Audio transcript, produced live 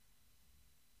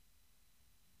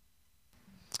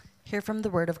Hear from the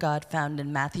word of God found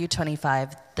in Matthew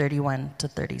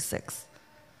 25:31-36.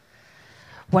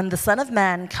 When the Son of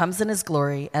Man comes in his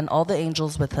glory and all the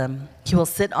angels with him, he will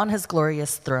sit on his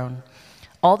glorious throne.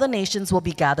 All the nations will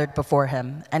be gathered before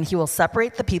him, and he will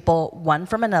separate the people one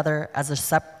from another as a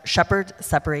shepherd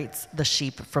separates the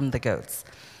sheep from the goats.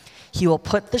 He will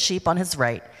put the sheep on his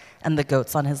right and the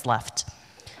goats on his left.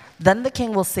 Then the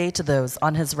king will say to those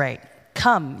on his right,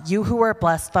 "Come, you who are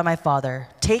blessed by my Father,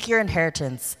 take your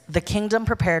inheritance, the kingdom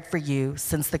prepared for you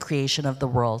since the creation of the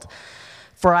world.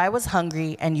 For I was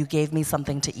hungry, and you gave me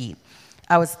something to eat.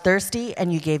 I was thirsty,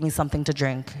 and you gave me something to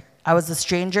drink. I was a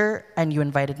stranger, and you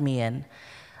invited me in.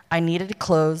 I needed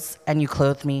clothes, and you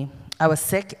clothed me. I was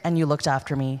sick, and you looked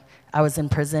after me. I was in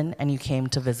prison, and you came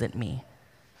to visit me."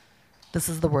 This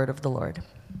is the word of the Lord.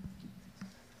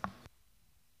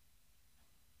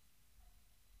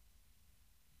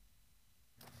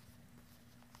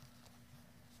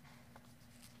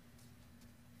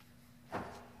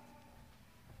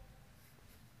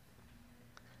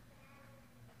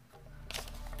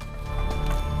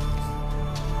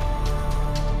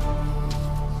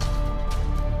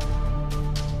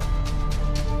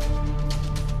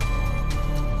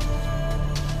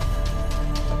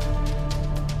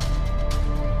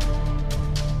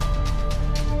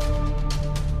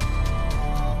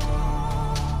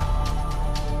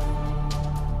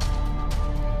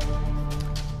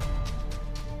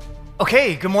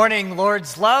 Okay, good morning,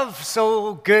 Lord's Love.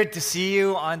 So good to see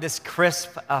you on this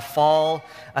crisp fall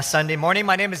Sunday morning.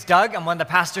 My name is Doug. I'm one of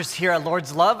the pastors here at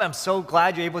Lord's Love. I'm so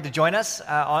glad you're able to join us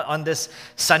on this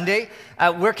Sunday.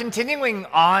 We're continuing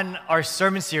on our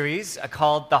sermon series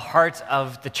called The Heart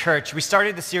of the Church. We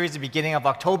started the series at the beginning of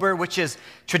October, which is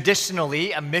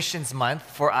traditionally a missions month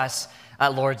for us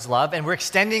at Lord's Love, and we're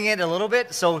extending it a little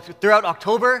bit. So throughout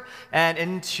October and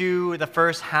into the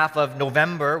first half of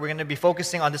November, we're going to be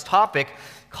focusing on this topic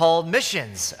called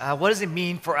missions. What does it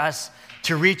mean for us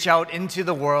to reach out into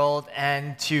the world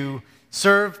and to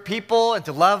serve people and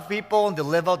to love people and to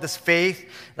live out this faith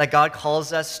that God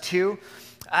calls us to?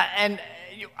 And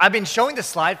I've been showing this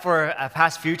slide for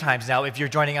past few times now. If you're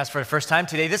joining us for the first time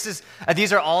today,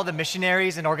 these are all the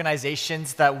missionaries and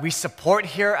organizations that we support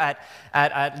here at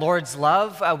Lord's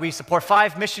Love. We support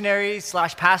 5 missionaries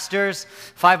 / pastors,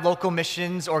 5 local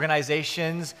missions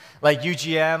organizations like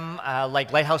UGM,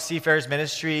 like Lighthouse Seafarers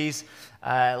Ministries,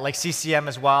 like CCM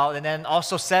as well, and then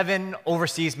also 7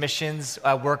 overseas missions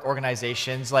work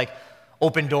organizations like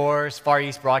Open Doors, Far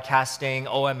East Broadcasting,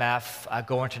 OMF,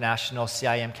 Go International,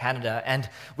 CIM Canada. And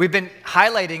we've been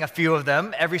highlighting a few of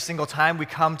them every single time we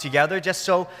come together, just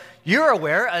so you're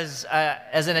aware as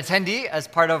an attendee, as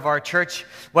part of our church,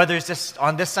 whether it's just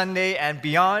on this Sunday and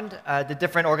beyond, the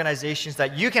different organizations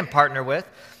that you can partner with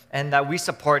and that we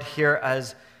support here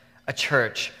as a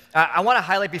church. I want to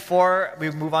highlight before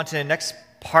we move on to the next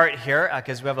part here,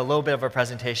 because we have a little bit of a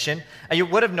presentation. You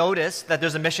would have noticed that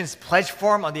there's a missions pledge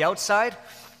form on the outside.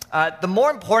 The more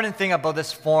important thing about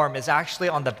this form is actually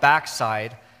on the back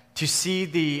side to see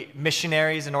the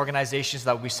missionaries and organizations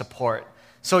that we support.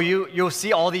 So you'll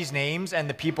see all these names and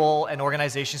the people and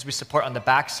organizations we support on the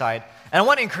back side. And I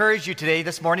want to encourage you today,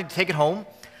 this morning, to take it home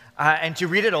and to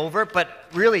read it over, but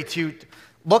really to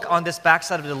look on this back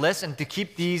side of the list and to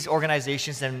keep these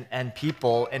organizations and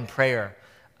people in prayer.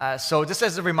 So just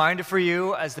as a reminder for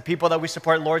you, as the people that we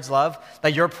support Lord's Love,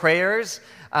 that your prayers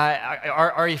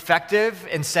are effective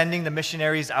in sending the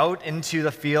missionaries out into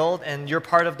the field, and you're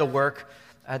part of the work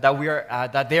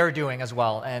that they are doing as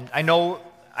well. And I know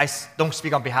I don't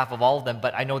speak on behalf of all of them,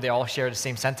 but I know they all share the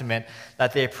same sentiment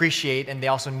that they appreciate and they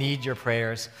also need your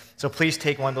prayers. So please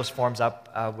take one of those forms up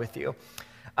with you.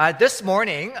 This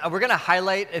morning, we're going to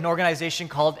highlight an organization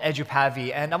called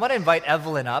Edupavi, and I'm going to invite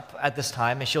Evelyn up at this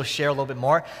time, and she'll share a little bit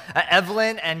more.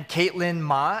 Evelyn and Caitlin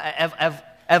Ma,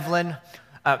 Evelyn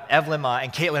Ma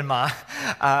and Caitlin Ma,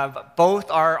 both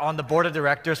are on the board of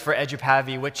directors for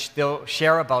Edupavi, which they'll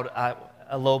share about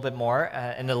a little bit more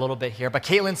in a little bit here. But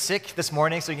Caitlin's sick this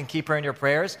morning, so you can keep her in your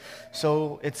prayers.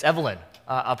 So it's Evelyn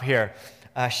up here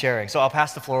sharing. So I'll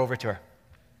pass the floor over to her.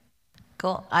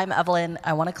 Cool. I'm Evelyn.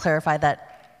 I want to clarify that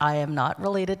I am not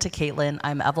related to Caitlin.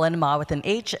 I'm Evelyn Ma with an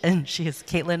H, and she is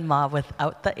Caitlin Ma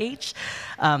without the H.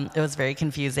 It was very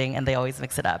confusing, and they always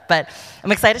mix it up. But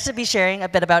I'm excited to be sharing a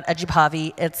bit about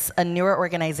Edupavi. It's a newer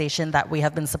organization that we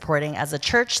have been supporting as a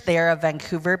church. They are a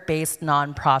Vancouver-based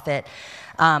nonprofit.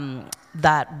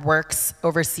 that works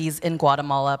overseas in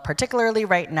Guatemala, particularly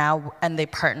right now, and they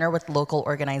partner with local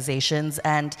organizations.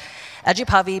 And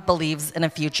EduPavi believes in a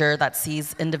future that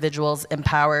sees individuals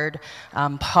empowered,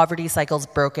 poverty cycles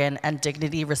broken, and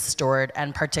dignity restored,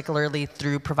 and particularly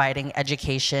through providing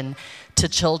education to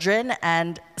children.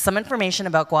 And some information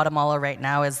about Guatemala right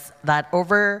now is that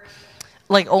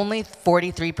only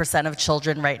 43% of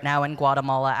children right now in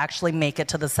Guatemala actually make it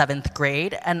to the 7th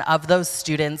grade. And of those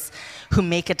students who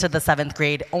make it to the 7th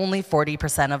grade, only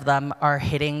 40% of them are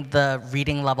hitting the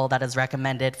reading level that is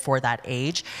recommended for that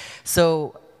age.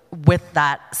 So with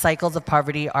that, cycles of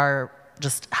poverty are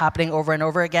just happening over and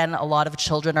over again. A lot of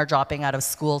children are dropping out of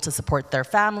school to support their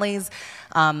families.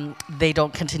 They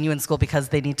don't continue in school because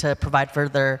they need to provide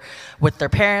with their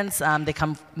parents.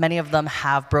 Many of them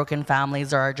have broken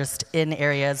families or are just in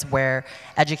areas where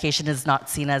education is not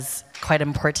seen as quite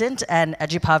important. And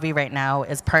EduPavi right now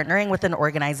is partnering with an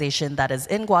organization that is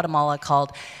in Guatemala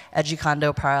called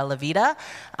Educando para la Vida,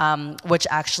 which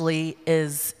actually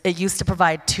it used to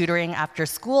provide tutoring after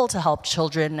school to help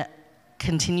children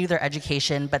continue their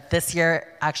education, but this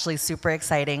year, actually super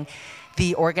exciting,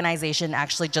 the organization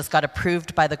actually just got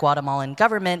approved by the Guatemalan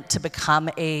government to become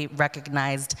a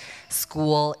recognized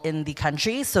school in the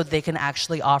country, so they can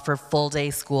actually offer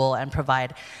full-day school and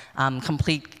provide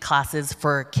complete classes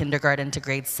for kindergarten to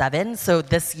grade 7. So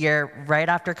this year, right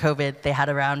after COVID, they had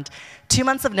around 2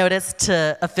 months of notice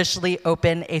to officially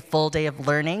open a full day of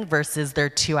learning versus their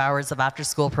 2 hours of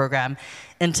after-school program,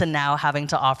 into now having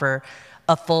to offer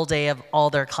a full day of all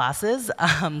their classes.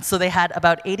 So they had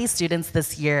about 80 students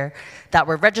this year that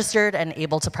were registered and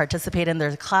able to participate in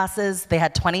their classes. They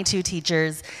had 22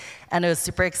 teachers, and it was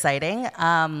super exciting.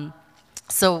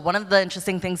 So one of the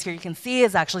interesting things here you can see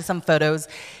is actually some photos.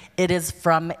 It is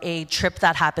from a trip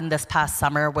that happened this past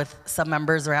summer with some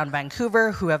members around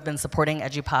Vancouver who have been supporting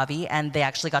EduPavi, and they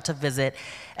actually got to visit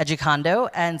Educando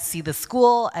and see the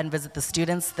school and visit the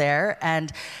students there.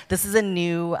 And this is a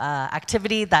new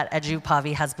activity that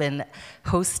EduPavi has been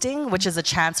hosting, which is a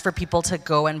chance for people to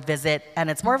go and visit, and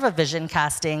it's more of a vision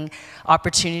casting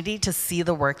opportunity to see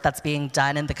the work that's being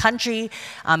done in the country,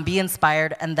 be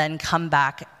inspired, and then come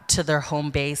back to their home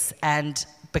base and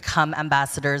become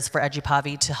ambassadors for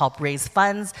EduPavi to help raise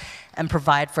funds and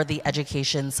provide for the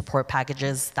education support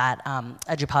packages that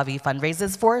EduPavi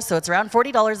fundraises for. So it's around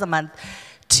 $40 a month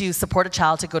to support a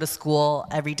child to go to school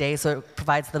every day. So it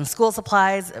provides them school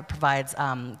supplies, it provides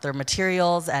their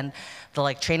materials and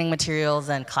the training materials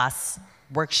and class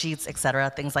worksheets, etc.,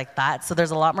 things like that. So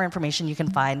there's a lot more information you can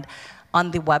find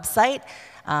on the website.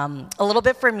 A little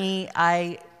bit for me,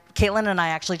 Caitlin and I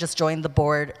actually just joined the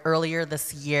board earlier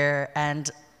this year,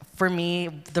 and for me,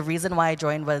 the reason why I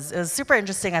joined it was super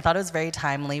interesting. I thought it was very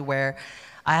timely, where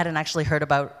I hadn't actually heard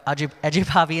about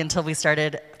EduPavi until we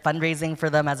started fundraising for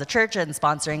them as a church and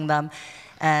sponsoring them.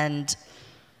 And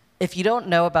if you don't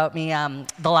know about me,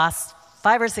 the last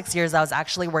 5 or 6 years, I was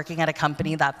actually working at a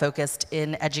company that focused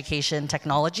in education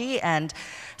technology, and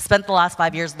spent the last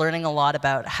 5 years learning a lot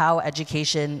about how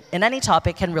education in any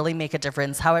topic can really make a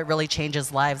difference, how it really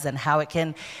changes lives, and how it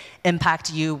can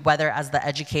impact you, whether as the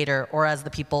educator or as the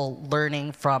people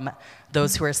learning from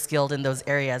those who are skilled in those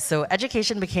areas. So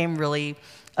education became really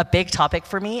a big topic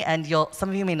for me, and some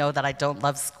of you may know that I don't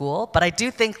love school, but I do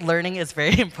think learning is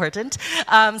very important.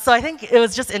 So I think it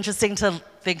was just interesting to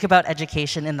think about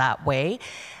education in that way.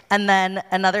 And then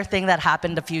another thing that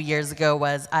happened a few years ago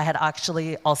was I had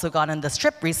actually also gone on this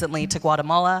trip recently to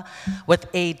Guatemala with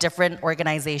a different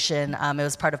organization. It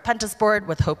was part of Pentasport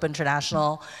with Hope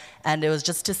International, and it was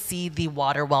just to see the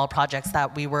water well projects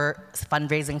that we were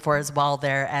fundraising for as well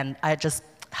there. And I just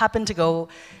happened to go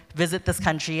visit this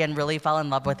country and really fell in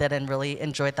love with it and really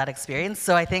enjoyed that experience.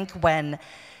 So I think when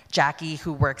Jackie,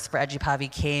 who works for EduPavi,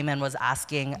 came and was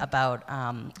asking about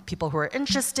people who are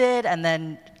interested, and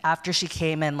then after she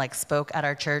came and spoke at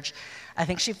our church, I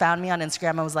think she found me on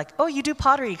Instagram and was like, "Oh, you do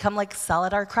pottery, come sell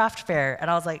at our craft fair." And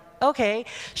I was like, "Okay,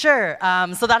 sure."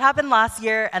 So that happened last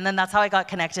year, and then that's how I got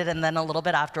connected. And then a little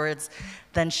bit afterwards,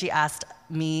 then she asked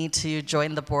me to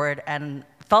join the board, and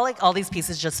felt like all these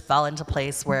pieces just fell into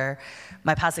place, where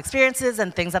my past experiences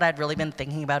and things that I'd really been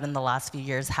thinking about in the last few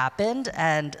years happened,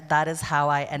 and that is how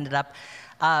I ended up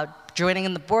joining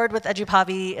in the board with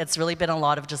EduPavi. It's really been a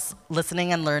lot of just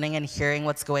listening and learning and hearing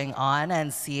what's going on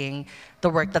and seeing the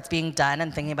work that's being done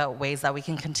and thinking about ways that we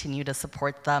can continue to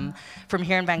support them from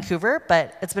here in Vancouver.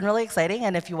 But it's been really exciting,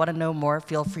 and if you want to know more,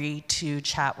 feel free to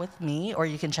chat with me, or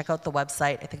you can check out the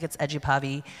website. I think it's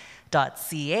edupavi.ca.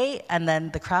 And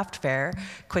then the craft fair,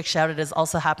 quick shout, it is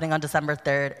also happening on December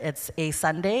 3rd. It's a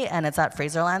Sunday, and it's at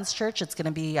Fraserlands Church. It's going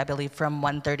to be, I believe, from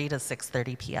 1:30 to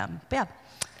 6:30 p.m. But yeah,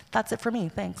 that's it for me.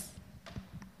 Thanks.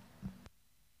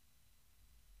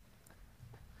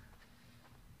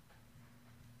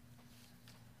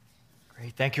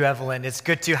 Thank you, Evelyn. It's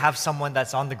good to have someone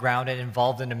that's on the ground and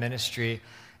involved in the ministry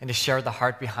and to share the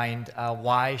heart behind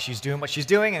why she's doing what she's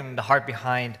doing and the heart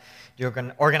behind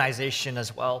the organization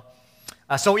as well.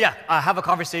 Have a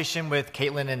conversation with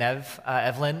Caitlin and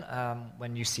Evelyn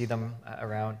when you see them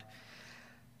around.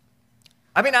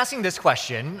 I've been asking this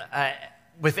question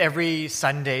with every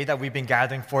Sunday that we've been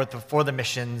gathering for the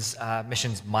missions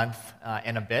month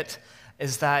in a bit,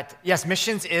 is that, yes,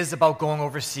 missions is about going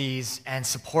overseas and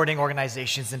supporting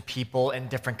organizations and people in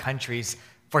different countries.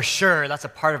 For sure, that's a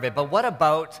part of it. But what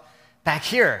about back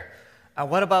here?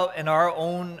 What about in our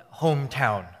own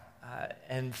hometown?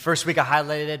 And first week I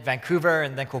highlighted Vancouver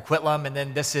and then Coquitlam, and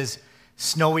then this is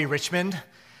snowy Richmond.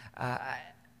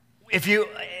 The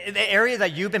area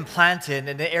that you've been planted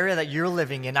and the area that you're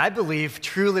living in, I believe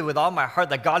truly with all my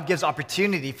heart that God gives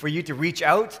opportunity for you to reach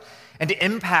out and to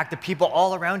impact the people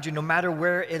all around you, no matter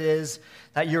where it is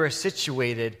that you are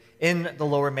situated in the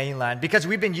Lower Mainland. Because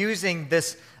we've been using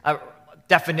this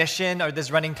definition or this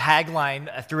running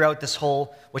tagline throughout this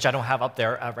whole, which I don't have up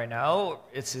there right now.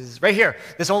 It's right here.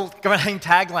 This whole running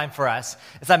tagline for us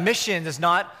is that mission is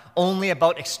not only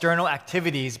about external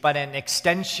activities, but an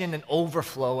extension and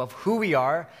overflow of who we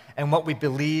are and what we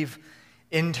believe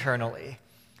internally.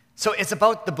 So it's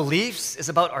about the beliefs, it's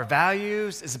about our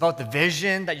values, it's about the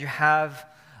vision that you have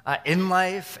in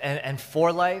life and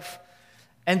for life.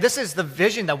 And this is the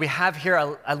vision that we have here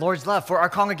at Lord's Love for our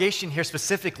congregation here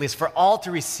specifically, is for all to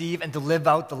receive and to live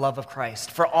out the love of Christ.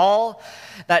 For all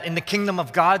that in the kingdom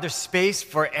of God, there's space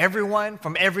for everyone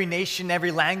from every nation,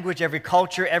 every language, every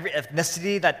culture, every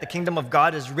ethnicity, that the kingdom of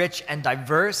God is rich and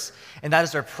diverse. And that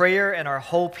is our prayer and our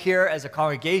hope here as a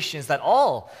congregation, is that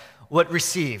all would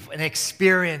receive and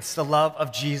experience the love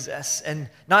of Jesus, and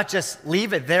not just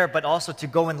leave it there, but also to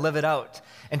go and live it out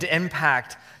and to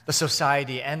impact the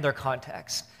society and their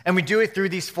context. And we do it through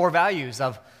these four values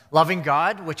of loving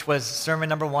God, which was sermon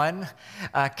number 1,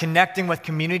 connecting with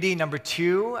community, number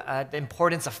 2, the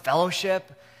importance of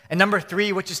fellowship, and number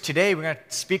 3, which is today, we're going to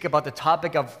speak about the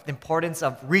topic of the importance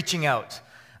of reaching out,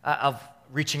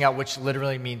 which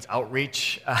literally means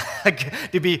outreach,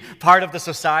 to be part of the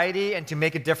society and to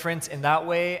make a difference in that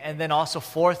way. And then also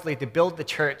fourthly, to build the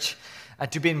church,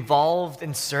 to be involved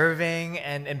in serving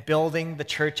and building the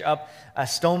church up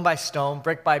stone by stone,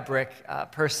 brick by brick,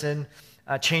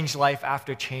 changed life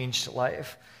after changed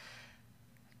life.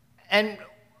 And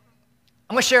I'm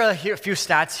going to share a few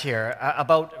stats here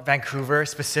about Vancouver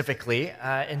specifically.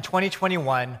 In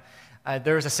 2021,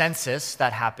 there was a census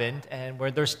that happened, and where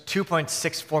there's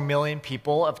 2.64 million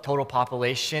people of total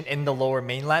population in the Lower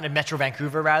Mainland, in Metro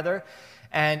Vancouver rather.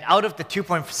 And out of the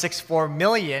 2.64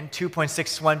 million,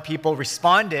 2.61 people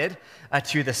responded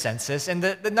to the census. And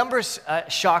the numbers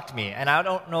shocked me, and I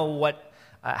don't know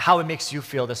how it makes you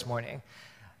feel this morning.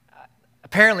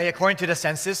 Apparently, according to the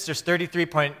census, there's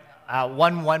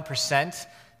 33.11%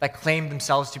 that claim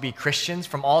themselves to be Christians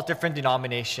from all different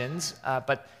denominations,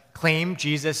 but claim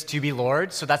Jesus to be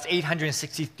Lord. So that's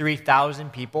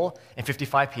 863,000 people and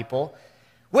 55 people,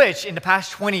 which in the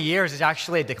past 20 years is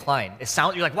actually a decline.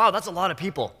 You're like, wow, that's a lot of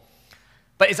people.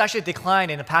 But it's actually a decline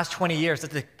in the past 20 years.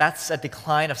 That's a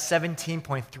decline of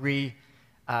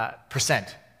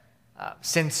 17.3%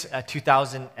 since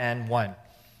 2001.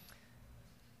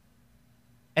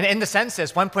 And in the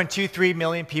census, 1.23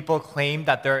 million people claim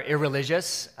that they're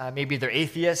irreligious. Maybe they're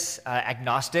atheists,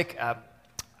 agnostic,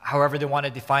 however they want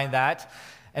to define that.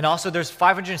 And also there's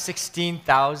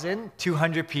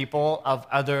 516,200 people of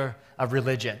other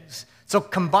religions. So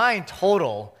combined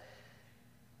total,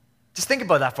 just think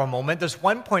about that for a moment, there's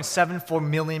 1.74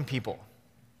 million people.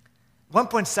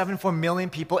 1.74 million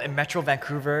people in Metro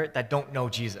Vancouver that don't know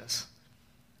Jesus.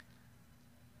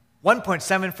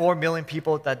 1.74 million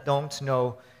people that don't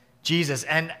know Jesus.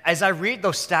 And as I read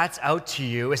those stats out to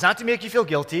you, it's not to make you feel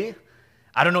guilty.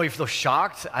 I don't know if you feel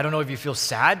shocked. I don't know if you feel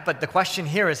sad. But the question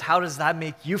here is, how does that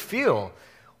make you feel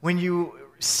when you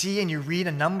see and you read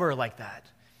a number like that?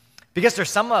 Because there's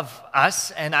some of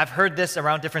us, and I've heard this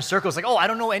around different circles, like, oh, I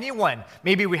don't know anyone.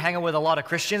 Maybe we hang out with a lot of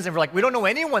Christians, and we're like, we don't know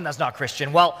anyone that's not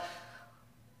Christian. Well,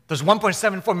 there's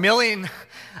 1.74 million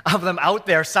of them out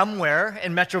there somewhere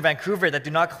in Metro Vancouver that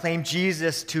do not claim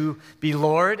Jesus to be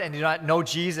Lord and do not know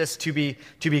Jesus to be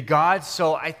God.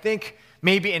 So I think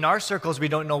maybe in our circles we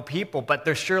don't know people, but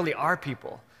there surely are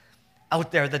people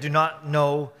out there that do not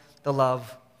know the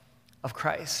love of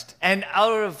Christ. And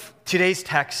out of today's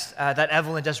text that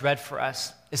Evelyn just read for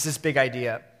us is this big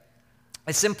idea.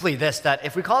 It's simply this, that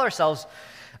if we call ourselves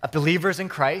believers in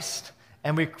Christ,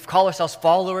 and we call ourselves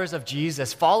followers of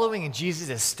Jesus, following in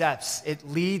Jesus' steps, it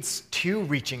leads to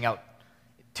reaching out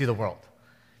to the world.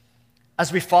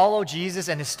 as we follow Jesus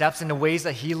and his steps in the ways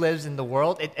that he lives in the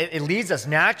world, it leads us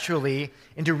naturally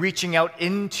into reaching out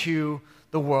into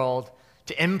the world,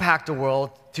 to impact the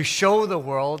world, to show the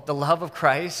world the love of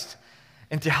Christ,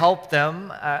 and to help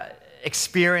them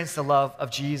experience the love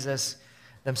of Jesus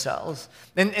themselves.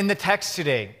 In the text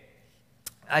today,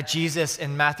 Jesus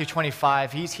in Matthew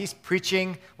 25, he's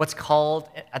preaching what's called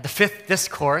the fifth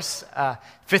discourse,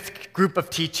 fifth group of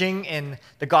teaching in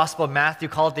the Gospel of Matthew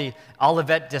called the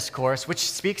Olivet Discourse,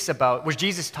 which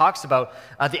Jesus talks about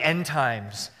the end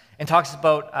times and talks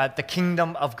about the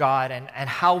kingdom of God and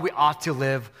how we ought to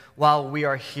live while we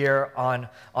are here on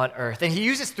earth. And he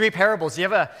uses three parables. You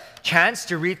have a chance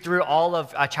to read through all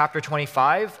of chapter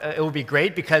 25. It will be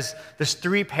great because there's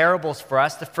three parables for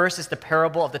us. The first is the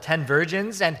parable of the 10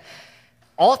 virgins, and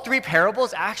all three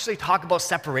parables actually talk about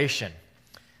separation.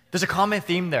 There's a common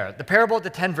theme there. The parable of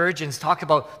the 10 virgins talk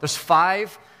about there's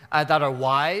 5 that are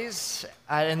wise,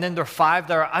 and then there are 5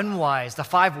 that are unwise. The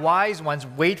 5 wise ones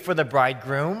wait for the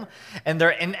bridegroom, and they're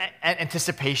in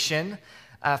anticipation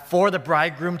for the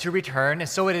bridegroom to return. And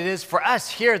so it is for us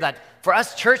here that, for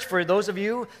us church, for those of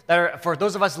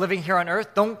us living here on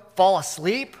earth, don't fall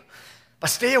asleep, but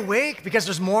stay awake because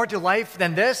there's more to life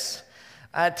than this.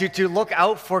 To look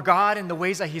out for God in the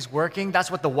ways that he's working.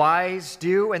 That's what the wise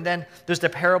do. And then there's the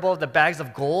parable of the bags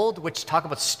of gold, which talk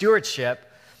about stewardship.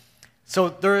 So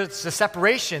there's the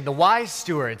separation. The wise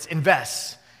stewards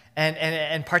invest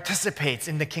and participates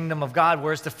in the kingdom of God,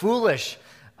 whereas the foolish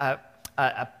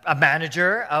a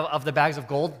manager of the bags of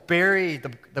gold bury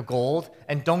the gold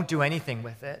and don't do anything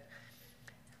with it.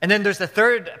 And then there's the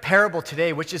third parable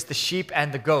today, which is the sheep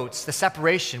and the goats. The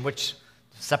separation, which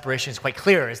separation is quite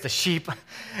clear, is the sheep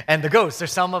and the goats.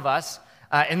 There's some of us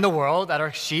in the world that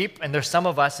are sheep, and there's some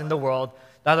of us in the world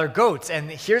that are goats.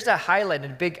 And here's a highlight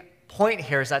and a big point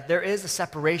here is that there is a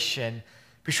separation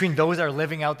between those that are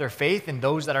living out their faith and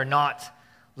those that are not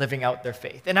living out their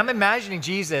faith. And I'm imagining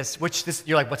Jesus,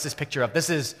 you're like, what's this picture of? This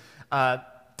is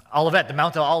Olivet, the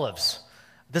Mount of Olives.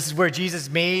 This is where Jesus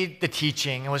made the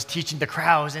teaching and was teaching the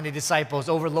crowds and the disciples,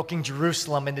 overlooking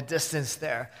Jerusalem in the distance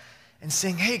there, and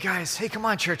saying, hey guys, hey, come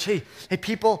on, church, hey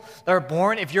people that are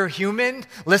born, if you're human,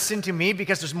 listen to me,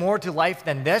 because there's more to life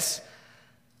than this.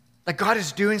 That God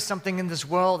is doing something in this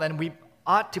world, and we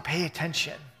ought to pay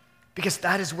attention, because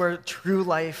that is where true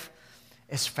life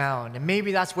is found. And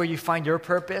maybe that's where you find your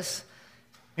purpose.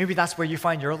 Maybe that's where you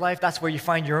find your life. That's where you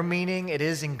find your meaning. It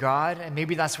is in God. And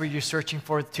maybe that's where you're searching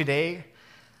for today.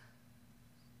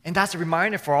 And that's a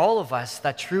reminder for all of us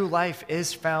that true life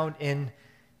is found in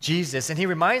Jesus. And he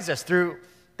reminds us through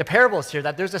the parables here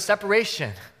that there's a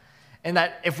separation. And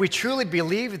that if we truly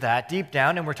believe that deep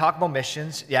down, and we're talking about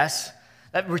missions, yes,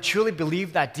 that we truly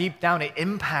believe that deep down, it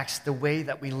impacts the way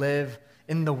that we live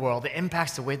in the world. It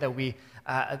impacts the way that we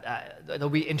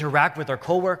interact with our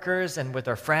coworkers and with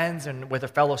our friends and with our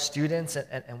fellow students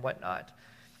and whatnot.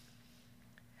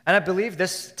 And I believe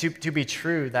this to be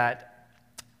true, that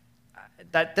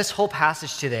this whole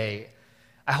passage today,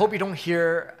 I hope you don't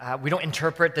we don't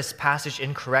interpret this passage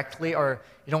incorrectly, or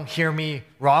you don't hear me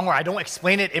wrong, or I don't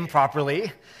explain it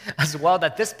improperly as well,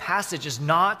 that this passage is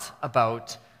not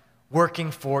about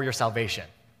working for your salvation.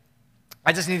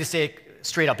 I just need to say it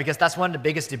straight up, because that's one of the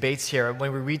biggest debates here.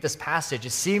 When we read this passage,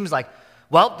 it seems like,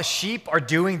 well, the sheep are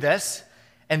doing this,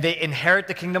 and they inherit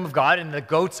the kingdom of God, and the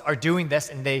goats are doing this,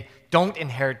 and they don't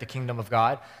inherit the kingdom of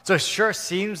God. So it sure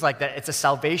seems like that it's a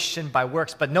salvation by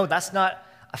works, but no, that's not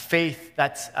a faith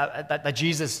that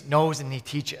Jesus knows and he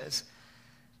teaches.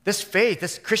 This faith,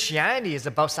 this Christianity is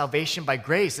about salvation by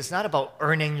grace. It's not about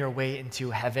earning your way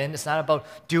into heaven. It's not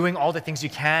about doing all the things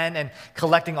you can and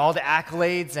collecting all the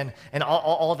accolades and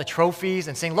all the trophies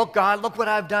and saying, look, God, look what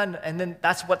I've done, and then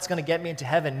that's what's going to get me into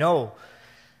heaven. No.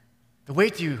 The way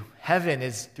to heaven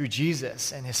is through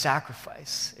Jesus and his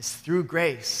sacrifice. It's through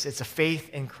grace. It's a faith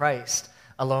in Christ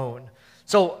alone.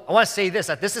 So I want to say this,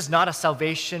 that this is not a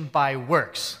salvation by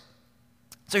works.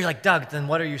 So you're like, Doug, then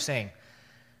what are you saying?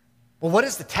 Well, what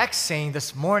is the text saying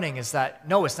this morning is that,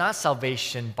 no, it's not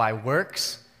salvation by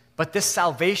works, but this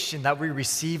salvation that we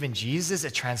receive in Jesus,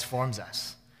 it transforms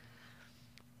us.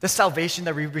 This salvation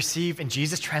that we receive in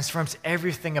Jesus transforms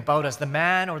everything about us. The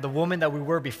man or the woman that we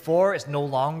were before is no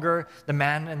longer the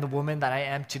man and the woman that I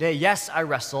am today. Yes, I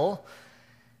wrestle.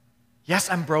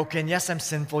 Yes, I'm broken. Yes, I'm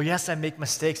sinful. Yes, I make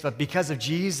mistakes. But because of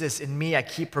Jesus in me, I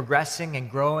keep progressing and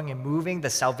growing and moving.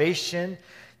 The salvation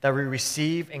that we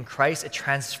receive in Christ, it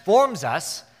transforms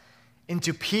us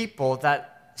into people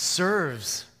that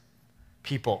serves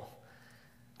people,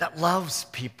 that loves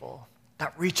people,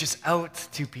 that reaches out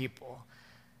to people,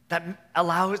 that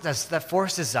allows us, that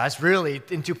forces us really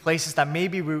into places that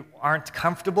maybe we aren't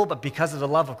comfortable, but because of the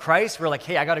love of Christ, we're like,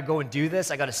 hey, I got to go and do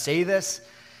this. I got to say this.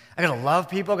 I got to love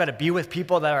people. I got to be with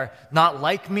people that are not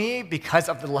like me because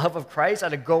of the love of Christ. I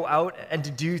got to go out and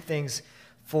to do things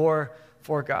for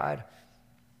God.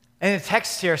 And the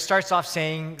text here starts off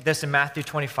saying this in Matthew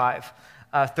 25,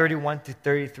 31 to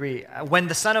 33. When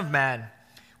the Son of Man,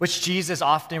 which Jesus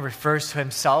often refers to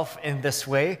himself in this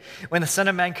way, when the Son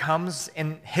of Man comes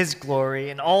in his glory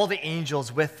and all the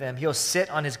angels with him, he'll sit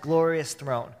on his glorious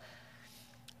throne.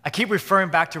 I keep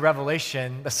referring back to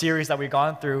Revelation, the series that we've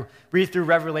gone through. Read through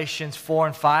Revelations 4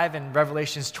 and 5 and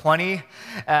Revelations 20,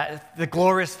 the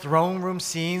glorious throne room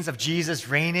scenes of Jesus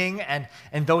reigning and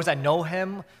those that know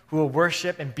him who will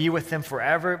worship and be with him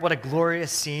forever. What a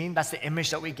glorious scene. That's the image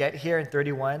that we get here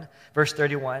in verse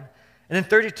 31. And in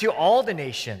 32, all the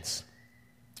nations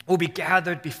will be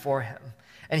gathered before him.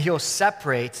 And he'll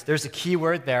separate, there's a key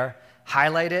word there,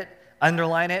 highlight it,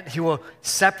 underline it. He will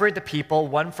separate the people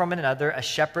one from another. A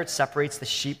shepherd separates the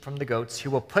sheep from the goats. He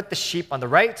will put the sheep on the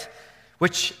right,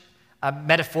 which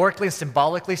metaphorically and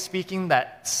symbolically speaking,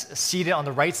 that seated on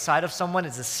the right side of someone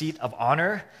is a seat of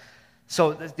honor.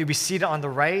 So they'll be seated on the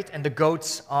right, and the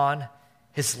goats on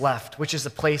his left, which is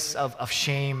a place of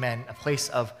shame and a place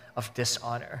of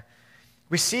dishonor.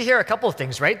 We see here a couple of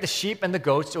things, right? The sheep and the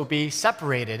goats will be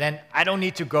separated. And I don't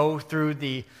need to go through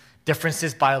the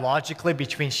differences biologically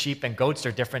between sheep and goats.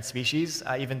 They're different species,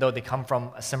 even though they come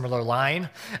from a similar line.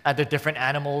 They're different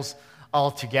animals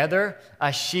altogether.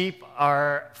 Sheep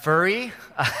are furry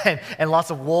and lots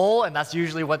of wool, and that's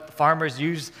usually what farmers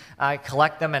use,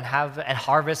 collect them and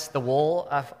harvest the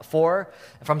wool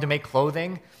from to make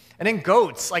clothing. And then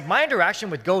goats, like my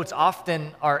interaction with goats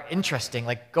often are interesting,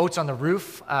 like goats on the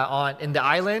roof in the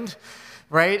island,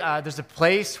 right? There's a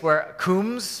place where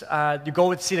Coombs, you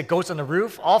go and see the goats on the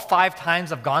roof. All 5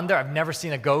 times I've gone there, I've never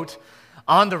seen a goat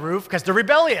on the roof because they're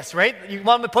rebellious, right? You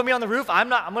want to put me on the roof? I'm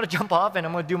going to jump off and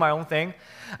I'm going to do my own thing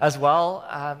as well.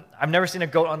 I've never seen a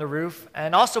goat on the roof.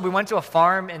 And also we went to a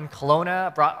farm in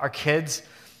Kelowna, brought our kids,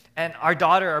 and our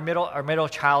daughter, our middle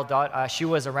child, she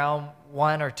was around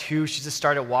 1 or 2. She just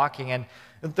started walking, and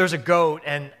there's a goat,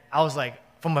 and I was like,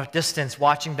 from a distance,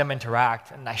 watching them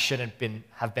interact, and I shouldn't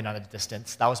have been at a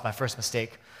distance. That was my first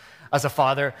mistake as a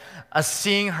father.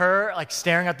 Seeing her like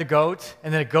staring at the goat,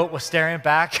 and then the goat was staring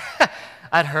back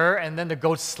at her, and then the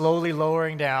goat slowly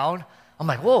lowering down. I'm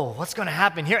like, whoa, what's going to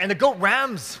happen here? And the goat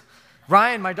rams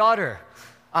Ryan, my daughter.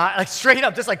 Like straight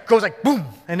up, just like goes like boom,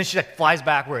 and then she like flies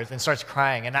backwards and starts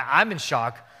crying, and I'm in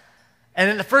shock. And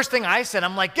then the first thing I said,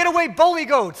 I'm like, get away, bully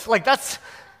goats! Like that's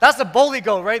a bully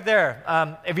goat right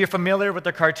there. If you're familiar with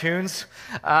the cartoons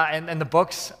and the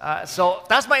books, so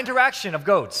that's my interaction of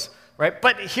goats, right?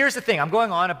 But here's the thing: I'm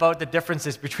going on about the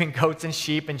differences between goats and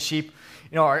sheep,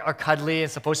 are cuddly and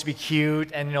supposed to be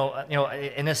cute and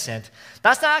innocent.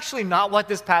 That's actually not what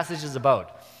this passage is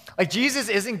about. Like, Jesus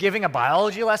isn't giving a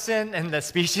biology lesson and the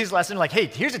species lesson, like, hey,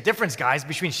 here's the difference, guys,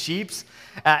 between sheep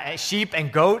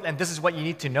and goat, and this is what you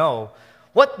need to know.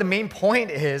 What the main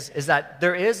point is that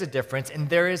there is a difference and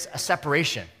there is a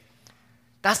separation.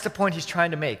 That's the point he's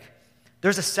trying to make.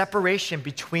 There's a separation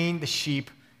between the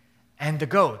sheep and the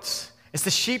goats. It's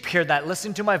the sheep here that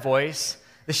listen to my voice,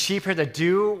 the sheep here that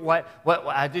do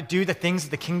do the things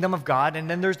of the kingdom of God, and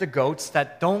then there's the goats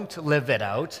that don't live it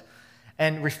out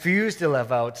and refuse to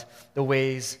live out the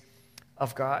ways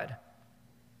of God.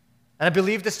 And I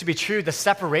believe this to be true. The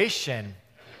separation,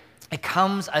 it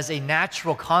comes as a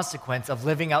natural consequence of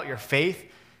living out your faith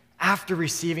after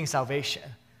receiving salvation.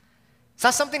 It's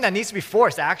not something that needs to be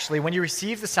forced, actually. When you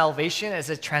receive the salvation,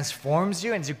 as it transforms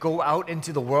you and as you go out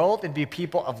into the world and be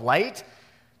people of light,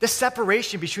 this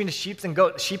separation between the sheep and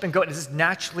goat, it just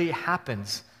naturally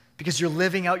happens because you're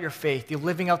living out your faith. You're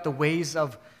living out the ways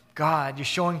of God. You're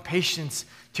showing patience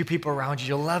to people around you.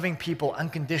 You're loving people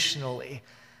unconditionally.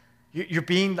 You're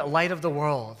being the light of the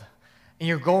world. And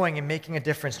you're going and making a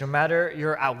difference. No matter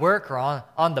you're at work or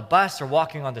on the bus or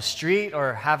walking on the street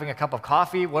or having a cup of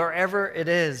coffee, wherever it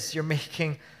is, you're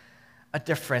making a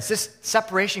difference. This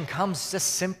separation comes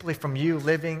just simply from you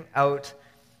living out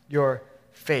your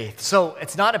faith. So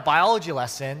it's not a biology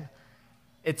lesson.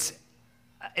 It's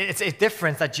a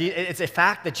difference it's a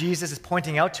fact that Jesus is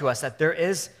pointing out to us that there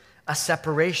is a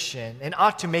separation, and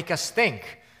ought to make us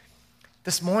think.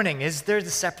 This morning, is there the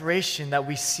separation that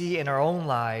we see in our own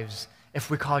lives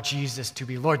if we call Jesus to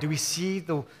be Lord? Do we see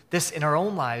this in our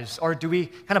own lives, or do we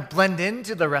kind of blend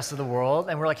into the rest of the world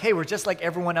and we're like, hey, we're just like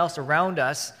everyone else around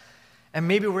us, and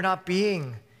maybe we're not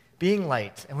being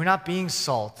light, and we're not being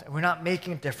salt, and we're not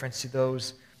making a difference to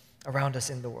those around us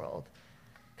in the world?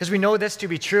 Because we know this to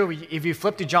be true. If you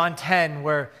flip to John 10,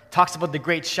 where it talks about the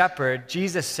great shepherd,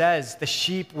 Jesus says, the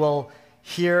sheep will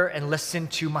hear and listen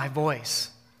to my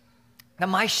voice. Now,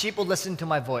 my sheep will listen to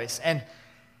my voice. And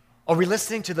are we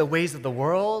listening to the ways of the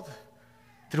world,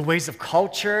 to the ways of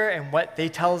culture, and what they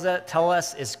tell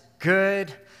us is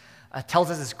good, tells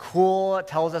us is cool,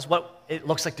 tells us what it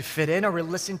looks like to fit in? Or we're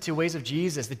listening to ways of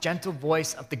Jesus, the gentle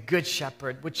voice of the good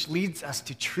shepherd, which leads us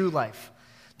to true life,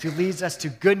 to leads us to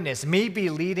goodness, maybe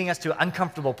leading us to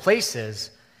uncomfortable places,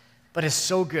 but is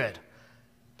so good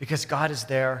because God is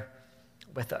there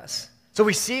with us. So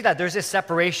we see that there's this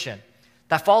separation,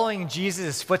 that following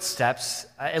Jesus' footsteps,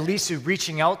 at least to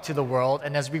reaching out to the world,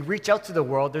 and as we reach out to the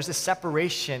world, there's a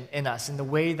separation in us, in the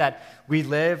way that we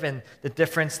live and the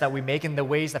difference that we make in the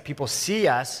ways that people see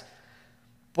us.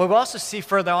 But we also see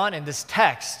further on in this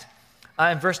text,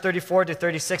 in verse 34 to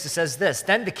 36, it says this,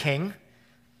 then the king.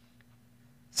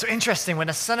 So interesting, when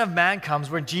the Son of Man comes,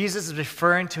 where Jesus is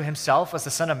referring to himself as the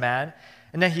Son of Man,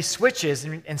 and then he switches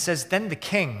and says, then the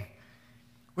king,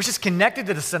 which is connected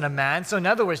to the Son of Man. So in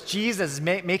other words, Jesus is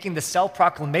making the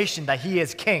self-proclamation that he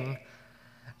is king,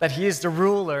 that he is the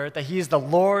ruler, that he is the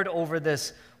Lord over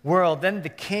this world. Then the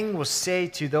king will say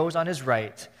to those on his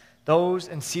right, those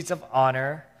in seats of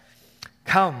honor,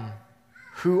 come,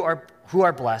 who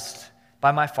are blessed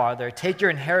by my Father. Take your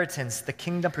inheritance, the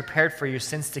kingdom prepared for you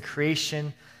since the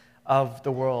creation of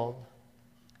the world.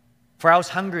 For I was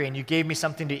hungry, and you gave me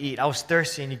something to eat. I was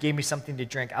thirsty, and you gave me something to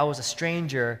drink. I was a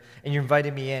stranger, and you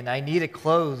invited me in. I needed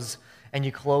clothes, and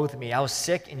you clothed me. I was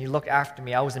sick, and you looked after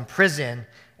me. I was in prison,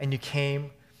 and you came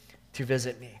to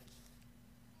visit me.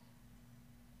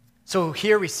 So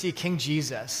here we see King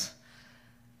Jesus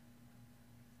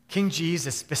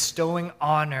bestowing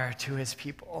honor to his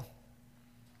people.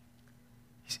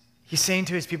 He's saying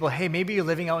to his people, hey, maybe you're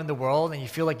living out in the world, and you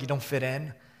feel like you don't fit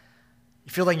in.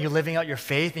 You feel like you're living out your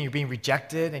faith and you're being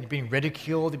rejected and you're being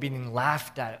ridiculed, you're being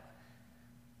laughed at.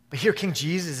 But here King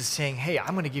Jesus is saying, hey,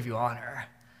 I'm going to give you honor.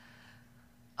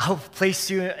 I'll place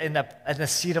you in a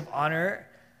seat of honor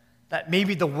that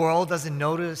maybe the world doesn't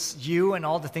notice you and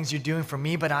all the things you're doing for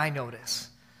me, but I notice.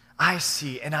 I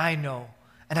see and I know.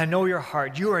 And I know your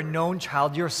heart. You are a known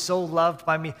child. You're so loved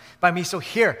by me. So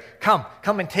here, come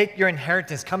and take your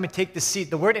inheritance. Come and take the seat.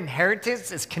 The word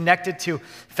inheritance is connected to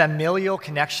familial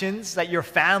connections, that you're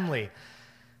family.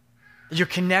 You're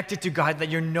connected to God, that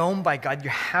you're known by God. You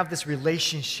have this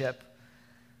relationship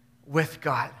with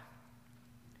God.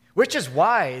 Which is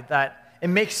why that it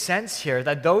makes sense here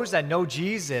that those that know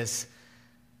Jesus,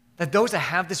 that those that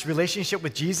have this relationship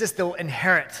with Jesus, they'll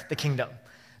inherit the kingdom.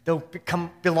 They'll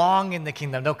belong in the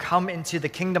kingdom. They'll come into the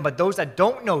kingdom. But those that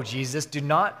don't know Jesus do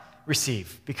not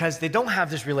receive because they don't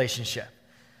have this relationship.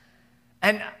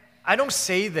 And I don't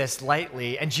say this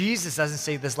lightly, and Jesus doesn't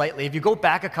say this lightly. If you go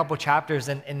back a couple chapters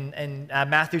in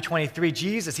Matthew 23,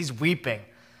 Jesus, he's weeping.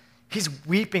 He's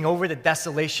weeping over the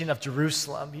desolation of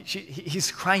Jerusalem.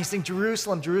 He's crying, saying,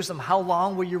 Jerusalem, Jerusalem, how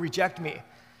long will you reject me?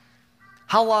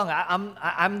 How long?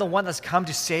 I'm the one that's come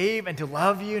to save and to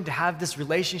love you and to have this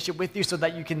relationship with you so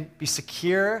that you can be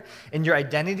secure in your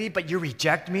identity, but you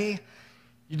reject me.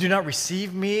 You do not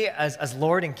receive me as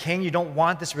Lord and King. You don't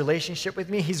want this relationship with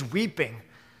me. He's weeping.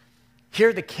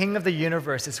 Here, the King of the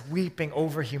universe is weeping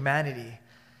over humanity,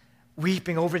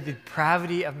 weeping over the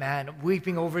depravity of man,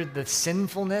 weeping over the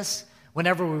sinfulness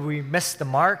whenever we miss the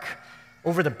mark,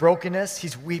 over the brokenness.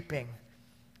 He's weeping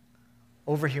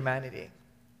over humanity.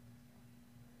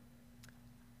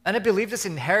 And I believe this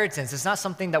inheritance is not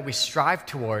something that we strive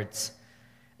towards.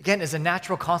 Again, it's a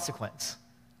natural consequence.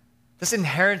 This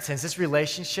inheritance, this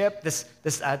relationship,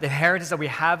 the inheritance that we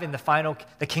have in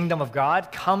the kingdom of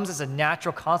God comes as a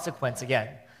natural consequence, again,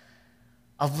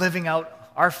 of living out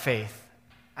our faith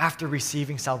after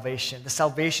receiving salvation, the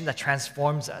salvation that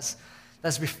transforms us.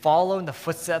 As we follow in the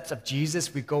footsteps of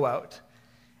Jesus, we go out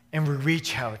and we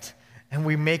reach out and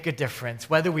we make a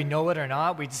difference. Whether we know it or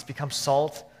not, we just become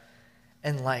salt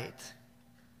and light.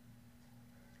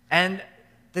 And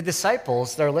the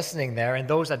disciples that are listening there and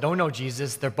those that don't know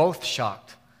Jesus, they're both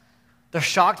shocked. They're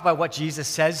shocked by what Jesus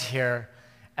says here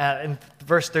in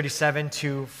verse 37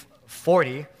 to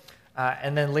 40,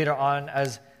 and then later on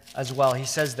as well. He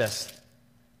says this,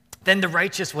 then the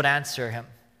righteous would answer him,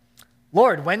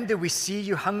 Lord, when did we see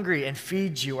you hungry and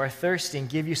feed you, or thirsty and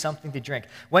give you something to drink?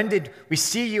 When did we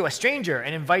see you a stranger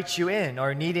and invite you in,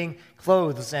 or needing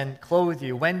clothes and clothe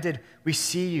you? When did we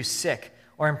see you sick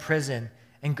or in prison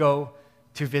and go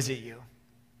to visit you?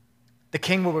 The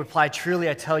king will reply, truly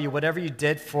I tell you, whatever you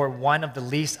did for one of the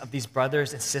least of these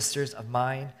brothers and sisters of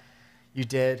mine, you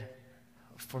did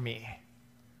for me.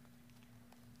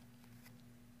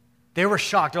 They were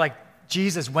shocked. They're like,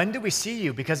 Jesus, when do we see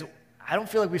you? Because I don't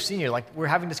feel like we've seen you. Like, we're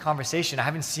having this conversation. I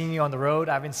haven't seen you on the road.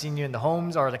 I haven't seen you in the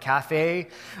homes or the cafe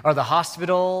or the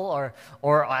hospital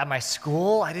or at my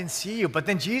school. I didn't see you. But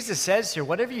then Jesus says here,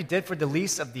 whatever you did for the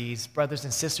least of these brothers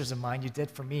and sisters of mine, you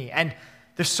did for me. And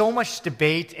there's so much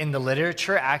debate in the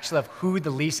literature, actually, of who the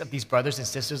least of these brothers and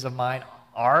sisters of mine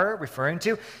are referring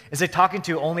to. Is it talking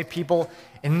to only people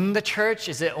in the church?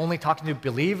 Is it only talking to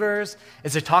believers?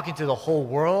 Is it talking to the whole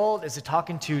world? Is it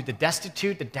talking to the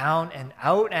destitute, the down and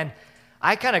out? And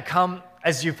I kind of come,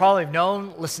 as you've probably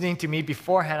known, listening to me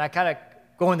beforehand, I kind of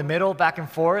go in the middle, back and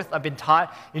forth. I've been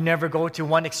taught you never go to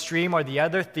one extreme or the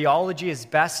other. Theology is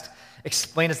best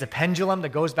explained as the pendulum that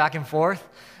goes back and forth,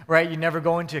 right? You never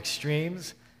go into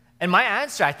extremes. And my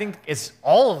answer, I think, is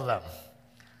all of them.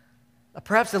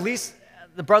 Perhaps at least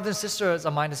the brothers and sisters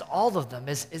of mine is all of them,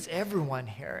 is everyone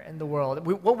here in the world.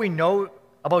 What we know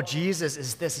about Jesus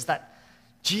is this, is that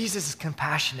Jesus is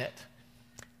compassionate.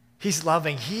 He's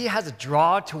loving. He has a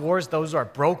draw towards those who are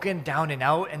broken, down and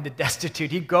out, and the destitute.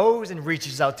 He goes and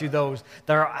reaches out to those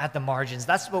that are at the margins.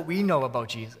 That's what we know about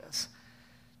Jesus.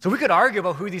 So we could argue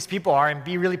about who these people are and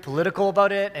be really political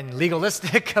about it and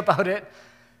legalistic about it.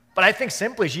 But I think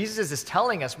simply Jesus is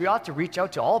telling us we ought to reach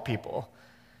out to all people.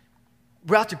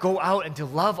 We ought to go out and to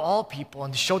love all people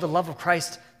and to show the love of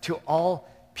Christ to all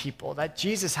people. That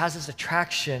Jesus has this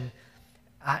attraction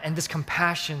and this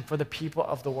compassion for the people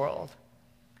of the world.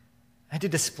 And to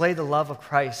display the love of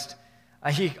Christ.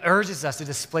 He urges us to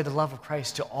display the love of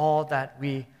Christ to all that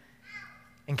we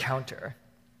encounter.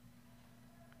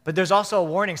 But there's also a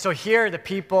warning. So here, the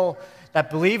people that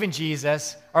believe in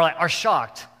Jesus are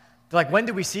shocked. They're like, when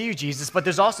do we see you, Jesus? But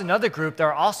there's also another group that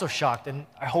are also shocked. And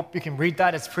I hope you can read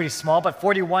that. It's pretty small. But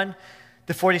 41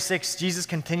 to 46, Jesus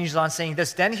continues on saying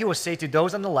this. Then he will say to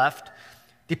those on the left,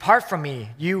 depart from me,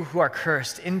 you who are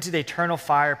cursed, into the eternal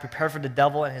fire prepared for the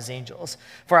devil and his angels.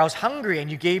 For I was hungry, and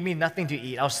you gave me nothing to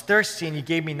eat. I was thirsty, and you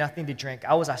gave me nothing to drink.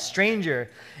 I was a stranger,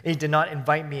 and you did not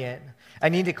invite me in. I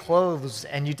needed clothes,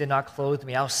 and you did not clothe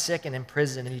me. I was sick and in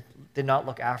prison, and you did not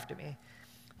look after me.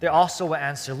 They also will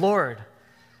answer, Lord,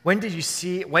 when do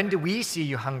we see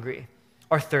you hungry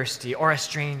or thirsty or a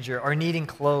stranger or needing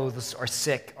clothes or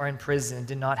sick or in prison and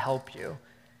did not help you?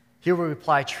 He will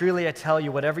reply, truly I tell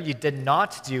you, whatever you did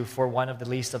not do for one of the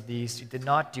least of these, you did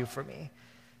not do for me.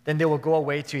 Then they will go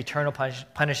away to eternal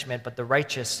punishment, but the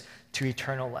righteous to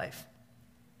eternal life.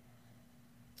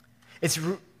 It's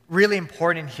really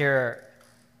important here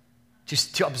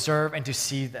to observe and to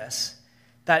see this,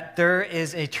 that there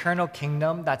is an eternal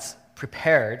kingdom that's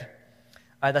prepared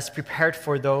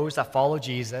for those that follow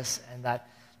Jesus and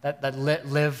that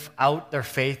live out their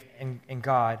faith in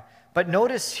God. But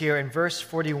notice here in verse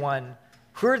 41,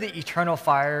 who are the eternal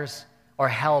fires or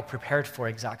hell prepared for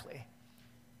exactly?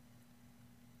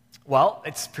 Well,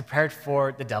 it's prepared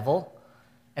for the devil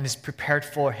and it's prepared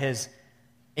for his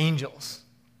angels.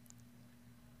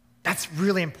 That's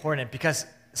really important because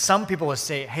some people will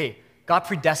say, hey, God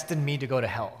predestined me to go to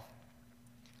hell.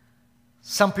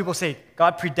 Some people say,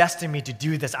 God predestined me to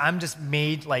do this. I'm just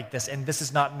made like this, and this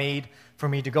is not made for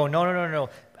me to go. No.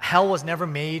 Hell was never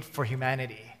made for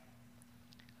humanity.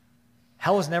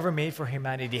 Hell was never made for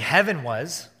humanity. Heaven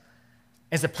was.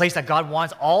 It's a place that God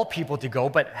wants all people to go,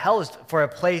 but hell is for a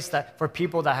place that for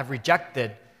people that have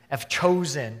rejected, have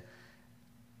chosen,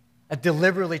 have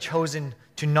deliberately chosen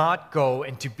to not go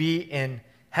and to be in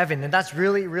heaven. And that's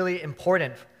really, really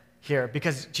important here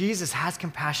because Jesus has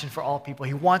compassion for all people.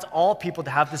 He wants all people to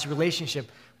have this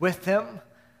relationship with him.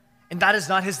 And that is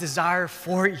not his desire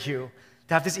for you,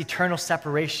 to have this eternal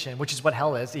separation, which is what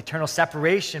hell is, eternal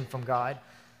separation from God,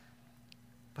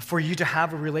 but for you to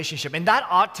have a relationship. And that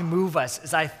ought to move us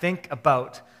as I think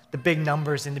about the big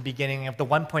numbers in the beginning of the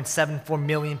 1.74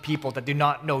 million people that do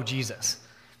not know Jesus.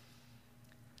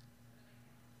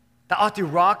 That ought to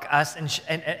rock us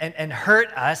and hurt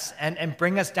us and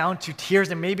bring us down to tears.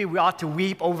 And maybe we ought to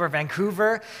weep over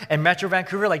Vancouver and Metro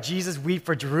Vancouver like Jesus wept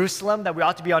for Jerusalem, that we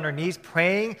ought to be on our knees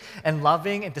praying and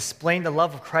loving and displaying the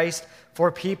love of Christ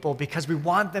for people because we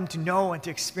want them to know and to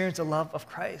experience the love of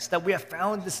Christ, that we have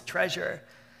found this treasure.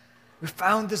 We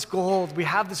found this gold. We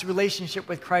have this relationship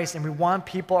with Christ, and we want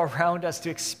people around us to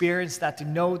experience that, to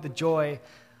know the joy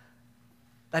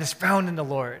that is found in the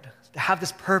Lord, to have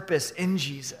this purpose in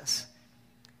Jesus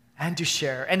and to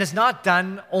share. And it's not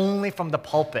done only from the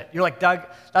pulpit. You're like, Doug,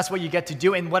 that's what you get to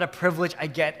do, and what a privilege I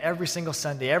get every single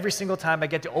Sunday. Every single time I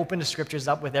get to open the scriptures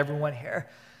up with everyone here.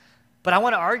 But I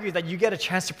want to argue that you get a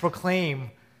chance to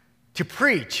proclaim, to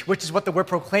preach, which is what the word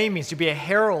proclaim means, to be a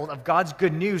herald of God's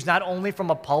good news, not only from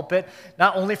a pulpit,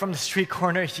 not only from the street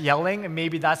corner yelling, and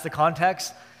maybe that's the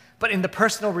context, but in the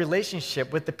personal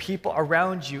relationship with the people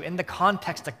around you, in the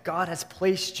context that God has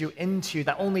placed you into,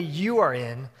 that only you are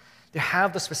in, to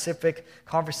have the specific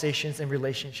conversations and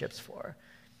relationships for.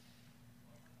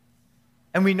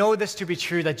 And we know this to be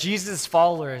true, that Jesus'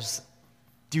 followers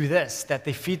do this, that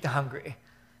they feed the hungry,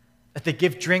 that they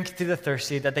give drink to the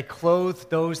thirsty, that they clothe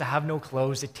those that have no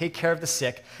clothes, they take care of the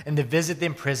sick, and they visit the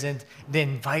imprisoned, they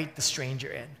invite the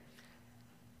stranger in.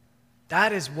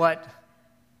 That is what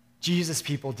Jesus'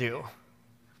 people do.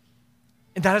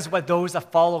 And that is what those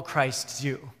that follow Christ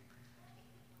do.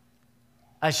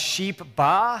 As sheep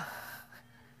baa,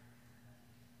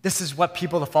 this is what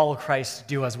people that follow Christ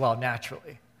do as well,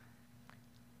 naturally.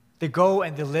 They go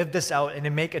and they live this out and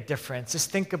they make a difference. Just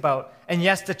think about, and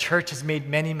yes, the church has made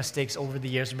many mistakes over the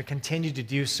years and we continue to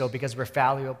do so because we're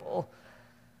fallible.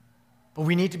 But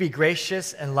we need to be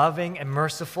gracious and loving and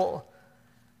merciful.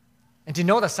 And to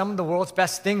know that some of the world's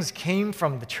best things came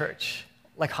from the church,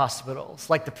 like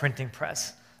hospitals, like the printing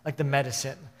press, like the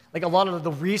medicine, like a lot of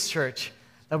the research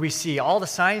that we see. All the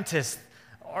scientists,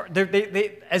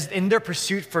 as in their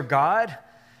pursuit for God,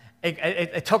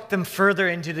 it took them further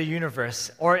into the universe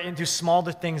or into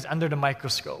smaller things under the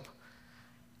microscope.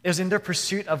 It was in their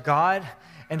pursuit of God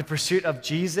and the pursuit of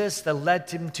Jesus that led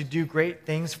them to do great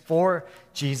things for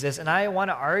Jesus. And I want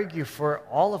to argue for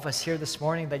all of us here this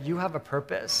morning that you have a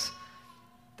purpose,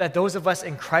 that those of us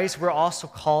in Christ, we're also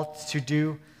called to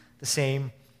do the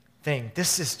same thing.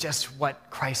 This is just what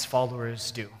Christ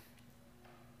followers do.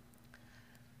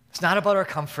 It's not about our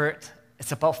comfort.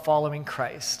 It's about following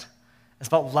Christ. It's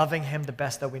about loving him the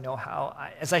best that we know how.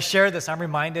 As I share this, I'm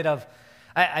reminded of,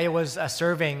 I was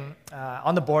serving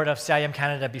on the board of CIM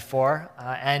Canada before,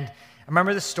 and I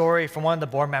remember the story from one of the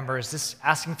board members, just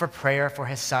asking for prayer for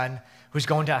his son who's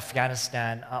going to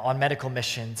Afghanistan on medical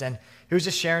missions. And he was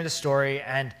just sharing the story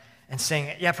and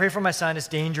saying, yeah, pray for my son, it's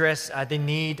dangerous, they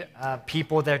need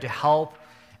people there to help.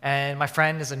 And my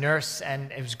friend is a nurse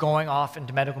and it was going off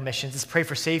into medical missions. Just pray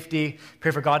for safety,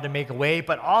 pray for God to make a way.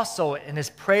 But also in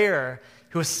his prayer,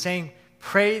 he was saying,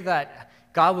 pray that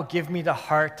God will give me the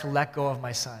heart to let go of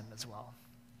my son as well.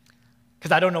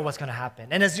 Because I don't know what's going to happen.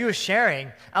 And as you were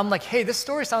sharing, I'm like, hey, this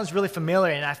story sounds really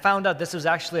familiar. And I found out this was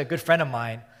actually a good friend of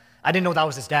mine. I didn't know that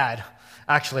was his dad,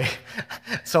 actually.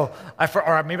 So,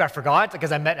 or maybe I forgot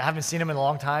because I haven't seen him in a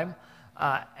long time.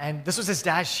 And this was his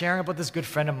dad sharing about this good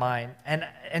friend of mine.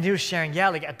 And he was sharing, yeah,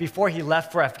 like before he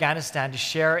left for Afghanistan to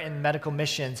share in medical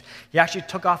missions, he actually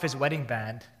took off his wedding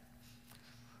band.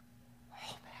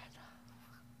 Oh, man.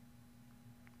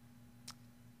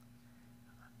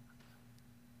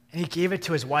 And he gave it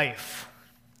to his wife.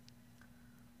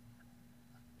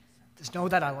 Just know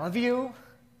that I love you.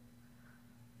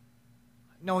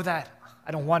 Know that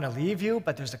I don't want to leave you,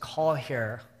 but there's a call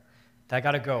here that I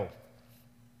got to go.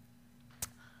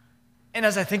 And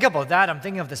as I think about that, I'm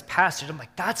thinking of this passage. I'm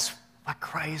like, that's what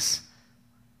Christ's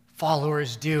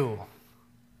followers do.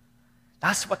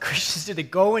 That's what Christians do. They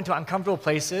go into uncomfortable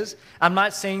places. I'm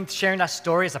not saying sharing that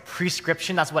story is a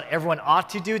prescription. That's what everyone ought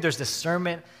to do. There's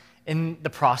discernment in the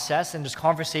process, and there's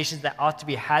conversations that ought to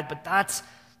be had, but that's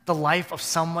the life of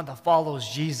someone that follows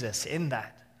Jesus in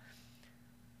that.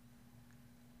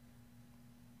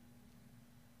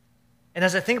 And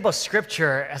as I think about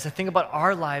Scripture, as I think about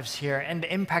our lives here and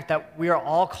the impact that we are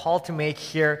all called to make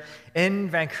here in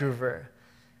Vancouver,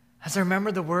 as I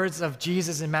remember the words of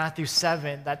Jesus in Matthew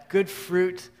 7, that good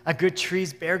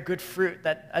trees bear good fruit,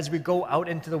 that as we go out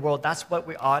into the world, that's what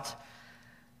we ought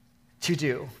to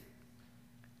do.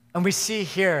 And we see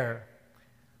here,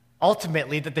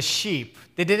 ultimately, that the sheep,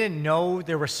 they didn't know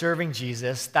they were serving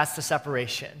Jesus. That's the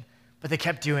separation. But they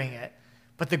kept doing it.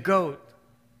 But the goat,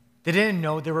 they didn't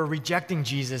know they were rejecting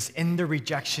Jesus in the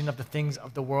rejection of the things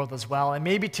of the world as well. And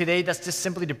maybe today that's just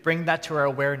simply to bring that to our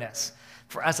awareness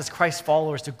for us as Christ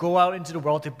followers, to go out into the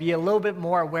world, to be a little bit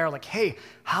more aware, like, hey,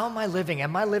 how am I living?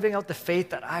 Am I living out the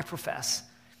faith that I profess?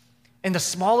 In the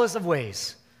smallest of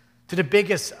ways to the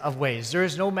biggest of ways. There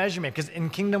is no measurement, because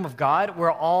in kingdom of God,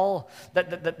 we're all,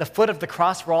 the foot of the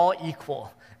cross, we're all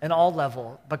equal and all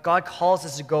level. But God calls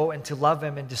us to go and to love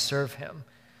him and to serve him.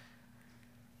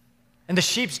 And the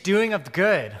sheep's doing of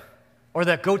good, or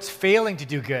the goat's failing to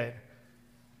do good,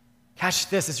 catch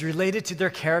this, is related to their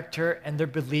character and their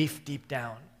belief deep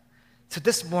down. So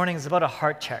this morning is about a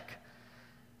heart check.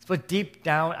 It's about deep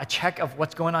down, a check of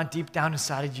what's going on deep down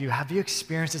inside of you. Have you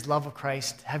experienced this love of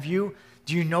Christ?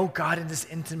 Do you know God in this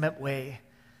intimate way?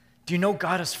 Do you know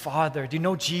God as Father? Do you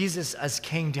know Jesus as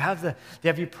King? Have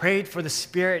you prayed for the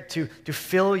Spirit to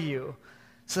fill you,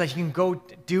 so that you can go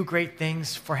do great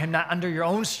things for him, not under your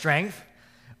own strength,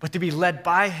 but to be led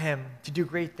by him to do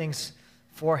great things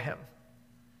for him?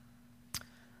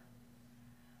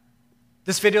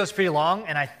 This video is pretty long,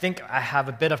 and I think I have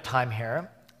a bit of time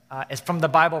here. It's from the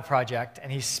Bible Project,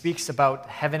 and he speaks about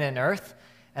heaven and earth,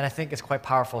 and I think it's quite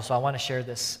powerful, so I want to share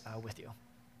this with you.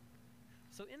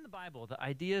 So in the Bible, the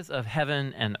ideas of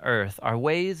heaven and earth are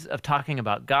ways of talking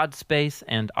about God's space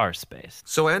and our space.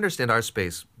 So I understand our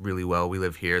space really well. We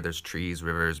live here. There's trees,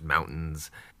 rivers,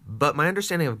 mountains. But my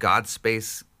understanding of God's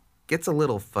space gets a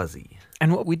little fuzzy.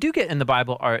 And what we do get in the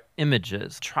Bible are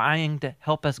images trying to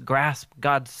help us grasp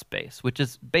God's space, which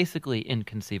is basically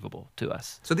inconceivable to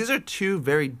us. So these are two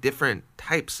very different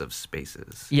types of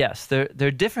spaces. Yes,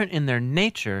 they're different in their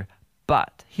nature,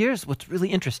 but here's what's really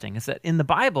interesting is that in the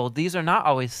Bible, these are not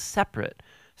always separate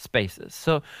spaces.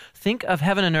 So think of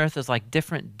heaven and earth as like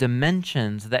different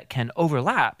dimensions that can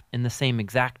overlap in the same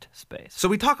exact space. So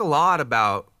we talk a lot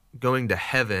about going to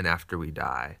heaven after we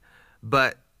die,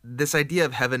 but this idea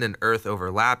of heaven and earth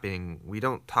overlapping, we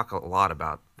don't talk a lot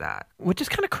about that. Which is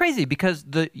kind of crazy because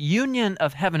the union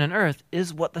of heaven and earth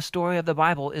is what the story of the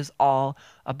Bible is all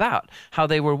about. How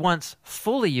they were once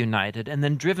fully united and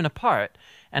then driven apart,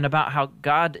 and about how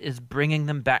God is bringing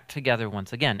them back together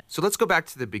once again. So let's go back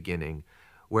to the beginning,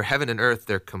 where heaven and earth,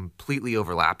 they're completely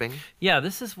overlapping. Yeah,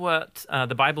 this is what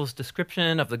the Bible's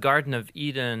description of the Garden of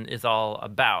Eden is all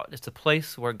about. It's a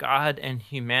place where God and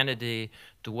humanity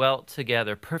dwelt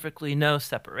together, perfectly no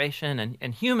separation,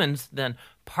 and humans then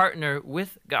partner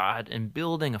with God in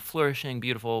building a flourishing,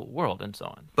 beautiful world and so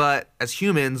on. But as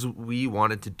humans, we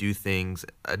wanted to do things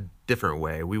a different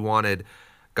way. We wanted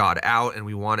God out, and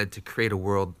we wanted to create a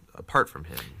world apart from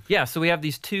him. Yeah, so we have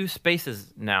these two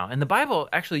spaces now. And the Bible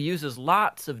actually uses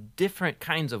lots of different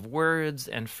kinds of words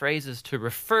and phrases to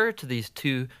refer to these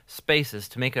two spaces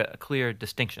to make a clear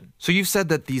distinction. So you've said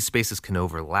that these spaces can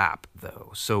overlap,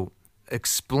 though. So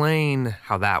explain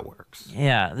how that works.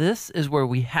 Yeah, this is where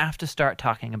we have to start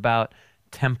talking about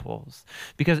temples.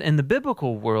 Because in the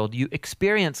biblical world, you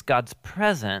experience God's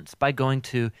presence by going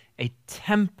to a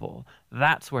temple.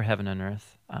 That's where heaven and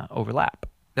earth overlap.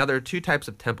 Now, there are two types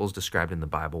of temples described in the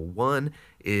Bible. One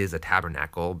is a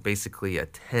tabernacle, basically a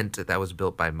tent that was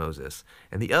built by Moses.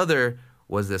 And the other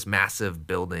was this massive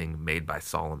building made by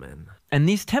Solomon. And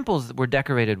these temples were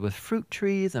decorated with fruit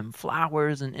trees and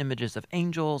flowers and images of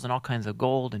angels and all kinds of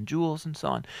gold and jewels and so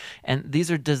on. And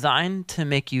these are designed to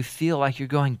make you feel like you're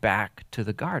going back to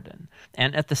the garden.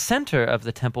 And at the center of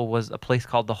the temple was a place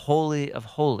called the Holy of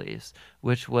Holies,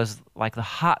 which was like the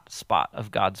hot spot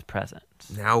of God's presence.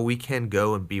 Now we can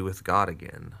go and be with God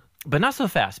again. But not so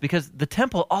fast, because the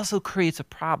temple also creates a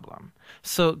problem.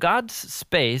 So God's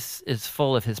space is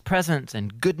full of his presence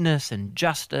and goodness and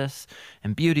justice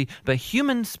and beauty, but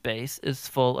human space is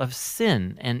full of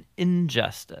sin and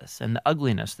injustice and the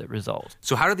ugliness that results.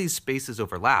 So how do these spaces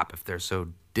overlap if they're so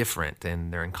different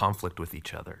and they're in conflict with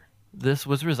each other? This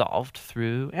was resolved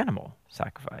through animal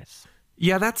sacrifice.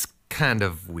 Yeah, that's kind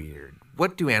of weird.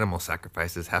 What do animal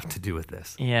sacrifices have to do with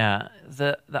this? Yeah,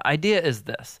 the idea is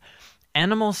this.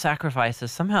 Animal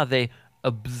sacrifices, somehow they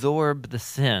absorb the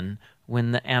sin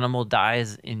when the animal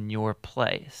dies in your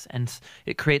place. And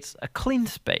it creates a clean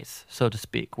space, so to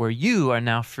speak, where you are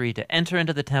now free to enter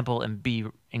into the temple and be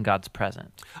in God's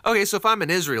presence. Okay, so if I'm an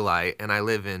Israelite and I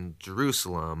live in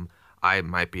Jerusalem, I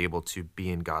might be able to be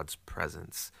in God's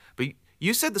presence. But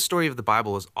you said the story of the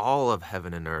Bible is all of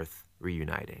heaven and earth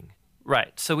reuniting.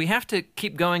 Right. So we have to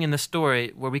keep going in the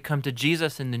story where we come to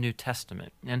Jesus in the New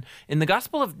Testament. And in the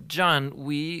Gospel of John,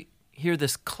 we hear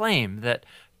this claim that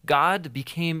God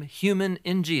became human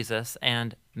in Jesus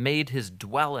and made his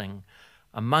dwelling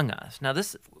among us. Now,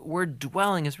 this word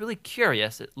dwelling is really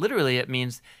curious. It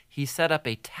means he set up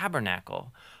a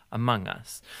tabernacle among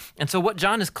us. And so what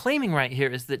John is claiming right here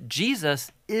is that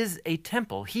Jesus is a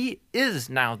temple. He is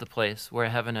now the place where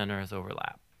heaven and earth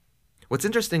overlap. What's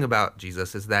interesting about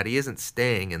Jesus is that he isn't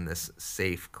staying in this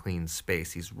safe, clean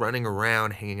space. He's running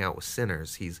around hanging out with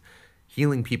sinners. He's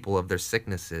healing people of their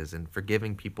sicknesses and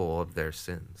forgiving people of their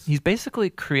sins. He's basically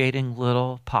creating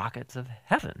little pockets of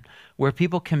heaven where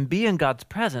people can be in God's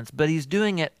presence, but he's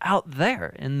doing it out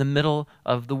there in the middle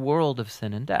of the world of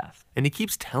sin and death. And he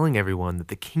keeps telling everyone that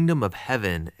the kingdom of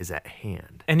heaven is at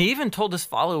hand. And he even told his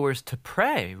followers to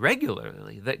pray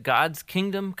regularly that God's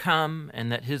kingdom come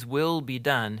and that his will be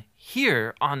done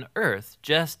here on earth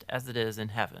just as it is in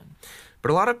heaven.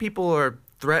 But a lot of people are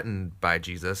threatened by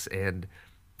Jesus and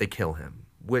they kill him,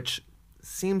 which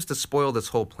seems to spoil this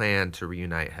whole plan to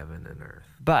reunite heaven and earth.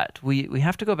 But we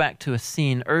have to go back to a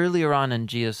scene earlier on in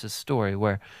Jesus' story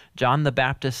where John the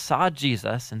Baptist saw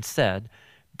Jesus and said,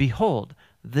 "Behold,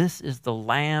 this is the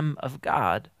Lamb of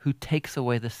God who takes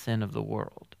away the sin of the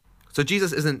world." So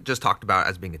Jesus isn't just talked about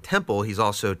as being a temple, he's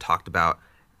also talked about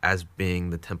as being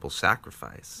the temple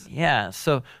sacrifice. Yeah,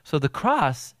 so the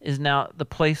cross is now the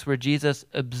place where Jesus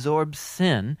absorbs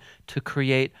sin to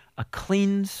create a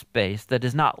clean space that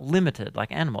is not limited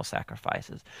like animal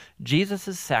sacrifices.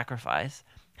 Jesus' sacrifice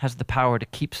has the power to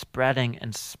keep spreading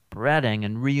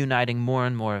and reuniting more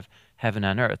and more of heaven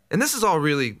and earth. And this is all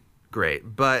really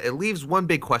great, but it leaves one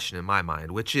big question in my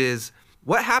mind, which is,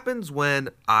 what happens when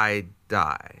I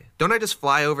die? Don't I just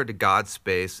fly over to God's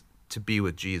space to be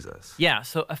with Jesus? Yeah,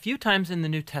 so a few times in the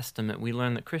New Testament, we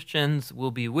learn that Christians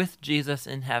will be with Jesus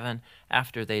in heaven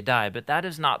after they die, but that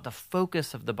is not the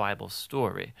focus of the Bible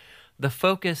story. The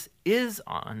focus is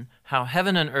on how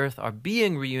heaven and earth are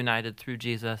being reunited through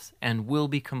Jesus and will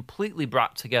be completely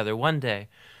brought together one day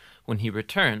when he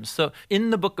returns. So in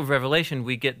the book of Revelation,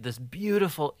 we get this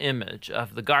beautiful image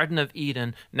of the Garden of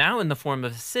Eden, now in the form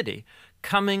of a city,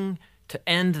 coming to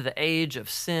end the age of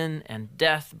sin and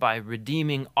death by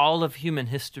redeeming all of human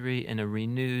history in a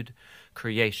renewed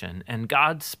creation. And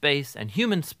God's space and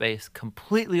human space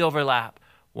completely overlap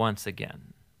once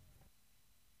again.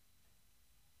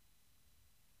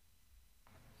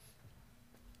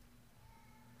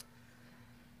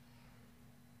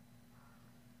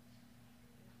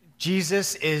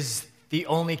 Jesus is the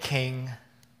only king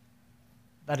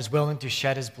that is willing to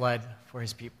shed his blood for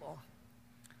his people.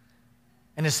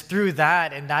 And it's through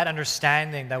that and that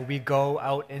understanding that we go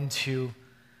out into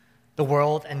the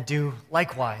world and do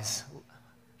likewise,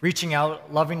 reaching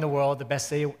out, loving the world the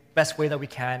best way that we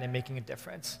can and making a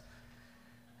difference.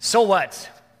 So what?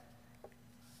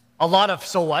 A lot of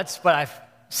so whats, but I've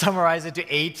summarized it to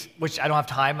 8, which I don't have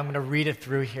time. I'm going to read it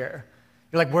through here.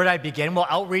 You're like, where did I begin? Well,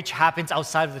 outreach happens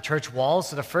outside of the church walls.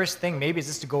 So the first thing maybe is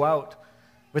just to go out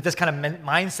with this kind of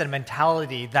mindset and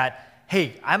mentality that,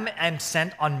 hey, I'm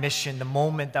sent on mission the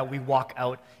moment that we walk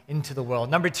out into the world.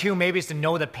 Number 2, maybe is to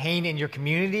know the pain in your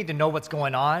community, to know what's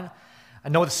going on,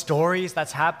 and know the stories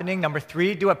that's happening. Number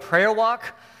 3, do a prayer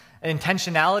walk, an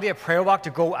intentionality, a prayer walk to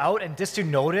go out and just to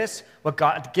notice what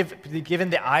God, given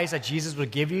the eyes that Jesus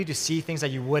would give you to see things that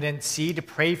you wouldn't see, to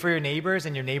pray for your neighbors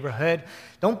in your neighborhood.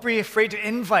 Don't be afraid to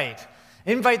invite.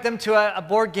 Invite them to a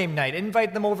board game night.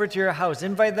 Invite them over to your house.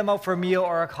 Invite them out for a meal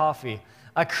or a coffee.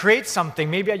 Create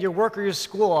something, maybe at your work or your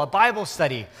school, a Bible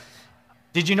study.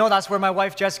 Did you know that's where my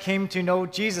wife Jess came to know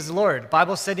Jesus Lord?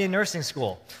 Bible study in nursing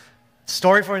school.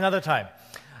 Story for another time.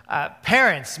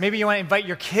 Parents, maybe you want to invite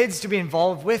your kids to be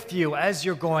involved with you as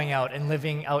you're going out and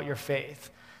living out your faith.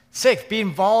 6, be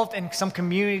involved in some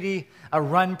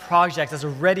community-run project that's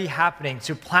already happening,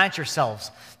 to plant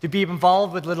yourselves, to be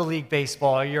involved with Little League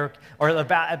Baseball or the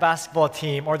basketball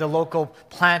team or the local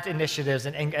plant initiatives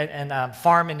and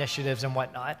farm initiatives and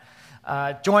whatnot.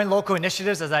 Join local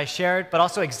initiatives, as I shared, but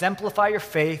also exemplify your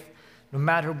faith no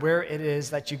matter where it is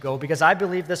that you go. Because I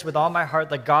believe this with all my heart,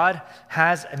 that God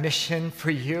has a mission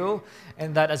for you,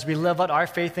 and that as we live out our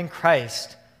faith in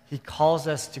Christ, he calls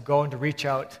us to go and to reach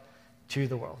out to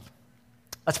the world.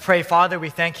 Let's pray. Father, we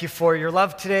thank you for your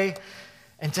love today,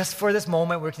 and just for this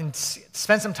moment where we can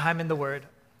spend some time in the Word.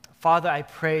 Father, I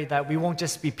pray that we won't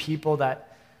just be people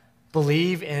that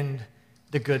believe in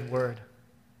the good word,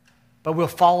 but we'll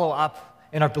follow up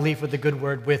in our belief with the good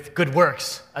word with good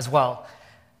works as well,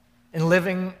 in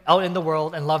living out in the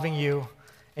world and loving you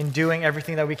and doing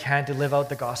everything that we can to live out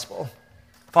the gospel.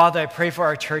 Father, I pray for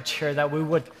our church here that we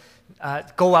would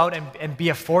go out and be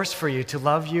a force for you, to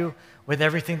love you with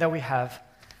everything that we have.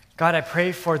 God, I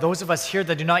pray for those of us here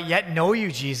that do not yet know you,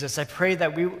 Jesus. I pray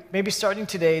that we, maybe starting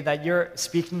today, that you're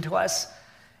speaking to us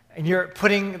and you're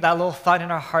putting that little thought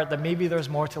in our heart that maybe there's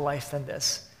more to life than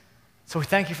this. So we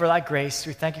thank you for that grace.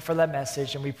 We thank you for that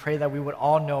message, and we pray that we would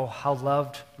all know how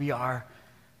loved we are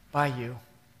by you.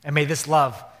 And may this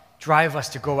love drive us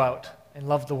to go out and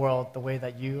love the world the way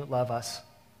that you love us.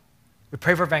 We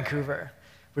pray for Vancouver.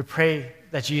 We pray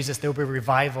that, Jesus, there will be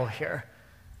revival here.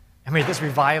 And may this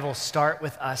revival start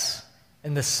with us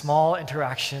in the small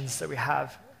interactions that we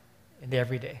have in the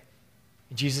everyday.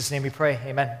 In Jesus' name we pray,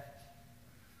 amen.